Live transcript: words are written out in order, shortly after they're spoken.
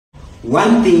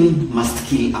One thing must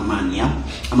kill a man, yeah?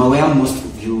 I'm aware most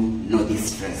of you know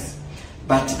this phrase.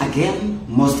 But again,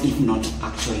 most if not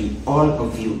actually all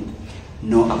of you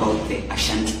know about the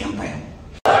Ashanti Empire.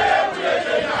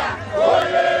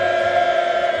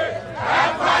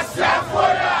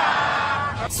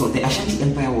 So the Ashanti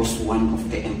Empire was one of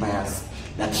the empires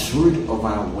that ruled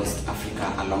over West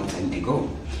Africa a long time ago.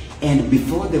 And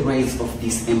before the rise of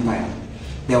this empire,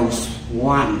 there was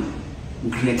one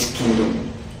great kingdom,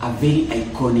 a very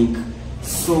iconic,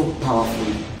 so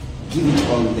powerful, give it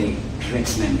all the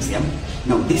great names, yeah?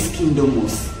 Now this kingdom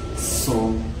was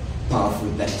so powerful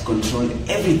that it controlled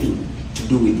everything to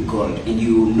do with gold. And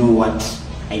you know what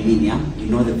I mean, yeah? You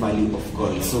know the value of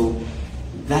gold. So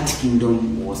that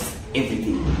kingdom was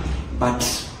everything, but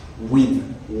with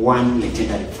one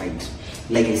legendary fight.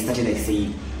 Like I started, I say,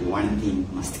 one thing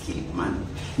must kill a man.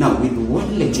 Now, with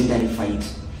one legendary fight,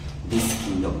 this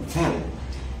kingdom fell.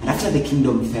 And after the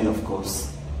kingdom fell, of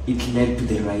course, it led to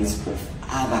the rise of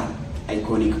other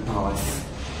iconic powers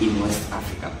in West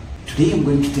Africa. Today, I'm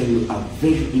going to tell you a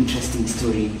very interesting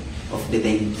story of the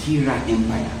Denkyira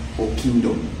Empire or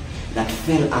kingdom that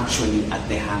fell actually at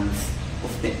the hands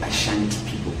of the Ashanti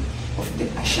people, of the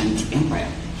Ashanti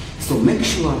Empire. So make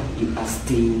sure you are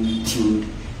staying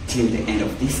tuned till the end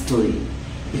of this story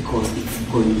because it's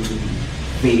going to be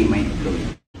very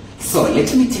mind-blowing. So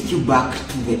let me take you back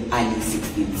to the early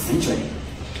 16th century.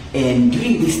 And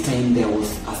during this time there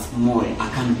was a small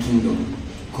Akan kingdom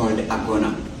called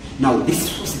Agona. Now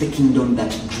this was the kingdom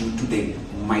that grew to the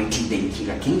mighty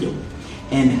Denkyira kingdom.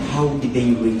 And how did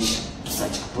they reach to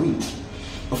such a point?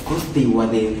 Of course, they were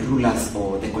the rulers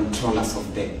or the controllers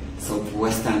of the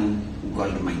southwestern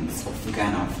gold mines of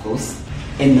Ghana, of course.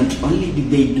 And not only did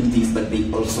they do this, but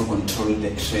they also controlled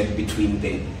the trade between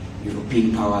the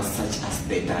European powers such as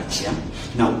the Dutch. Yeah?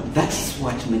 Now, that is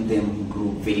what made them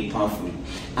grow very powerful.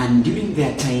 And during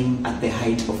their time, at the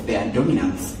height of their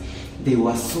dominance, they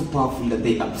were so powerful that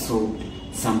they absorbed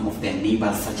some of their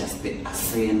neighbors such as the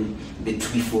Asante, the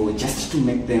Twifo, just to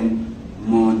make them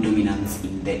more dominance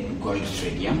in the gold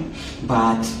trade, yeah?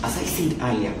 But as I said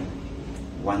earlier,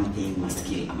 one thing must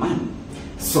kill a man.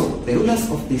 So the rulers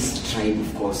of this tribe,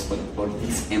 of course, or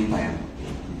this empire,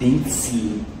 didn't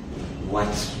see what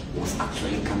was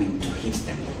actually coming to hit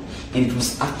them. And it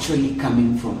was actually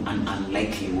coming from an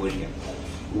unlikely warrior.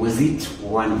 Was it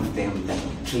one of them that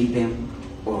betrayed them,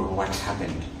 or what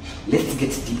happened? Let's get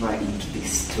deeper into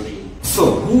this story.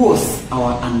 So who was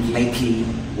our unlikely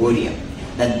warrior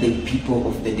that the people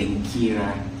of the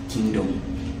Denkyira kingdom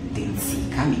didn't see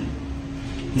coming?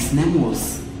 His name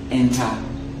was Enter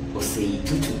Osei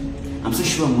Tutu. I'm so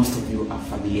sure most of you are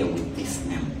familiar with this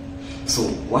name. So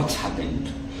what happened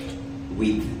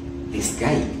with this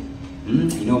guy?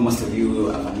 I know most of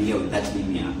you are familiar with that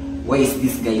name here. Why is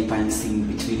this guy passing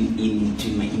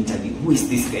between my interview? Who is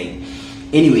this guy?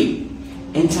 Anyway,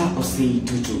 Enter Osei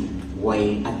Tutu,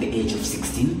 while at the age of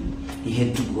 16, he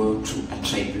had to go to a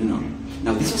tribunal.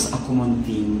 Now this was a common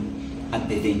thing at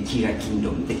the Denkyira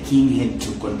kingdom. The king had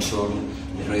to control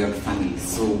the royal family.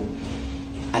 So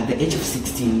at the age of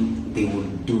 16, they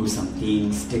would do some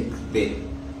things, take the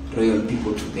royal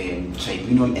people to the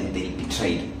tribunal and they'll be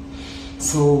tried.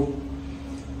 So,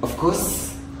 of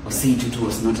course, Osei Tutu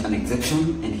was not an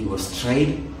exception and he was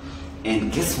tried.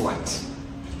 And guess what?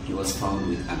 He was found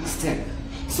with a mistake.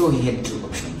 So he had two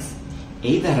options.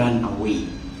 Either run away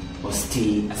or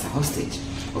stay as a hostage.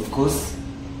 Of course,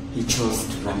 he chose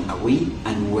to run away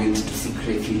and went to seek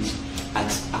refuge at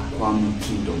Akwam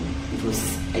kingdom. It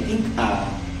was, I think, a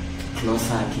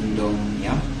closer kingdom,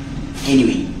 yeah?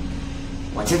 Anyway,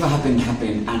 whatever happened,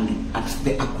 happened, and at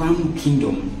the Akwam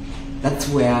kingdom, that's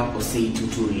where Osei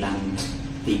Tutu learned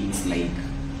things like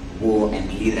war and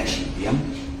leadership, yeah?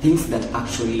 Things that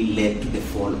actually led to the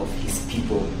fall of his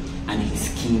people and his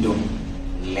kingdom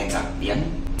later, yeah?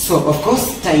 So, of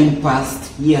course, time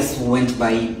passed, years went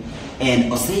by,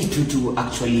 and Osei Tutu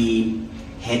actually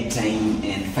had time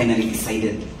and finally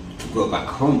decided to go back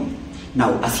home.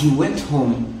 Now, as he went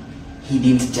home, he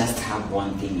didn't just have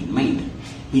one thing in mind.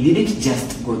 He didn't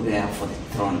just go there for the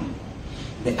throne.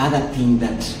 The other thing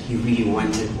that he really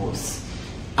wanted was,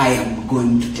 I am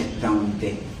going to take down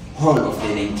the whole of the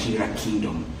Denkyira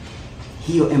kingdom.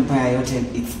 Here, Empire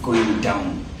Yote, it's going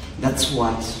down. That's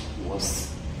what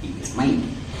was in his mind.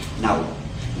 Now,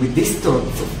 with these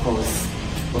thoughts, of course,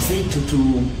 Osei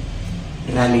Tutu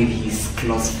rallied his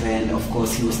close friend. Of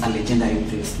course, he was a legendary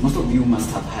priest. Most of you must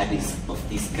have heard of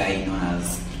this guy known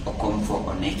as Okomfo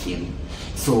Onekiem.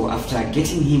 So after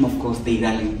getting him, of course, they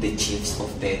rallied the chiefs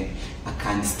of the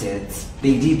Akan states.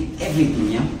 They did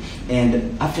everything, yeah?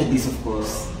 And after this, of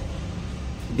course,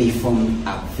 they formed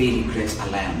a very great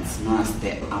alliance known as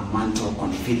the Amanto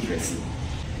Confederacy.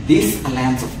 This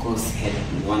alliance, of course, had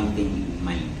one thing in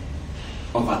mind: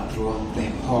 overthrow the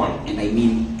whole, and I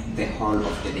mean the whole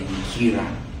of the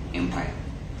Denkyira Empire.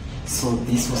 So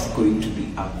this was going to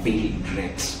be a very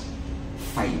great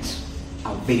fight,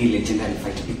 a very legendary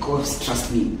fight, because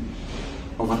trust me,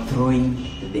 overthrowing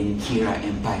the Denkyira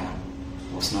Empire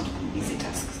was not an easy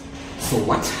task. So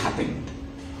what happened?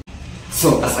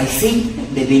 So as I said,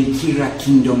 the Denkyira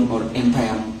kingdom or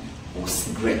empire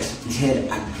was great. It had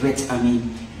a great army,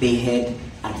 they had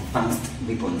advanced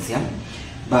weapons, yeah?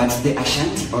 But the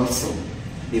Ashanti also,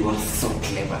 they were so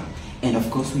clever. And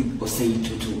of course with Osei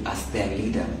Tutu as their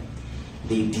leader,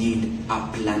 they did a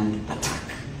planned attack.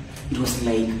 It was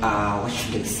like, what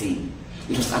should I say?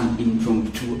 It was an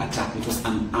impromptu attack, it was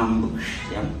an ambush,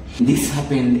 yeah? This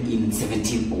happened in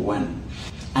 1701.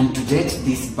 And to date,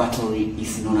 this battle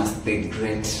is known as the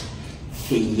Great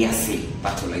Feyase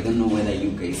battle. I don't know whether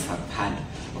you guys have heard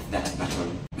of that battle.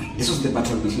 This was the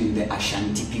battle between the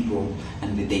Ashanti people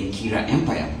and the Denkyira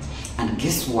Empire. And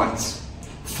guess what?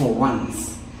 For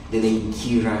once, the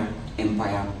Denkyira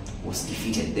Empire was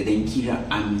defeated. The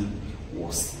Denkyira army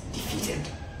was defeated.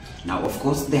 Now, of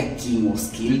course, their king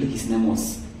was killed. His name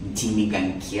was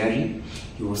Denkyira.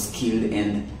 He was killed,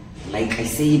 and like I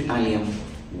said earlier,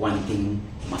 one thing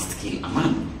must kill a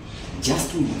man.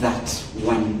 Just with that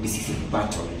one decisive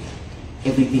battle,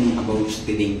 everything about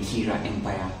the Denkyira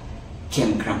Empire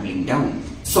came crumbling down.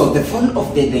 So the fall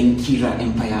of the Denkyira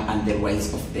Empire and the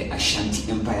rise of the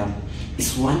Ashanti Empire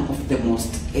is one of the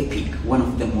most epic, one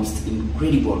of the most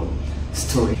incredible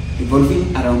stories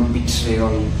revolving around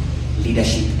betrayal,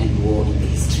 leadership and war in the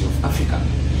history of Africa.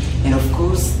 And of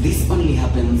course, this only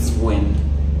happens when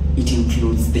it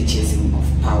includes the chasing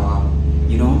of power,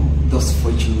 you know, those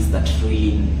fortunes that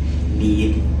really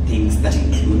need things that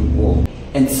include war.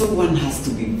 And so one has to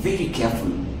be very careful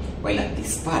while at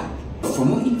this path. For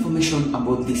more information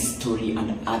about this story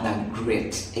and other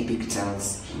great epic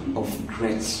tales of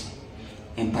great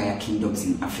empire kingdoms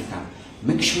in Africa,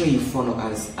 make sure you follow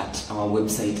us at our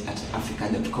website at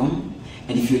africa.com.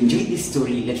 And if you enjoyed this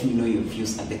story, let me know your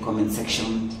views at the comment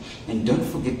section. And don't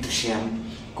forget to share,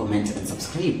 comment and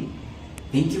subscribe.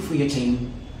 Thank you for your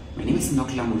time. My name is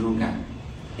Nokla Murunga,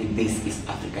 and this is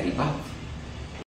Africa Rebirth.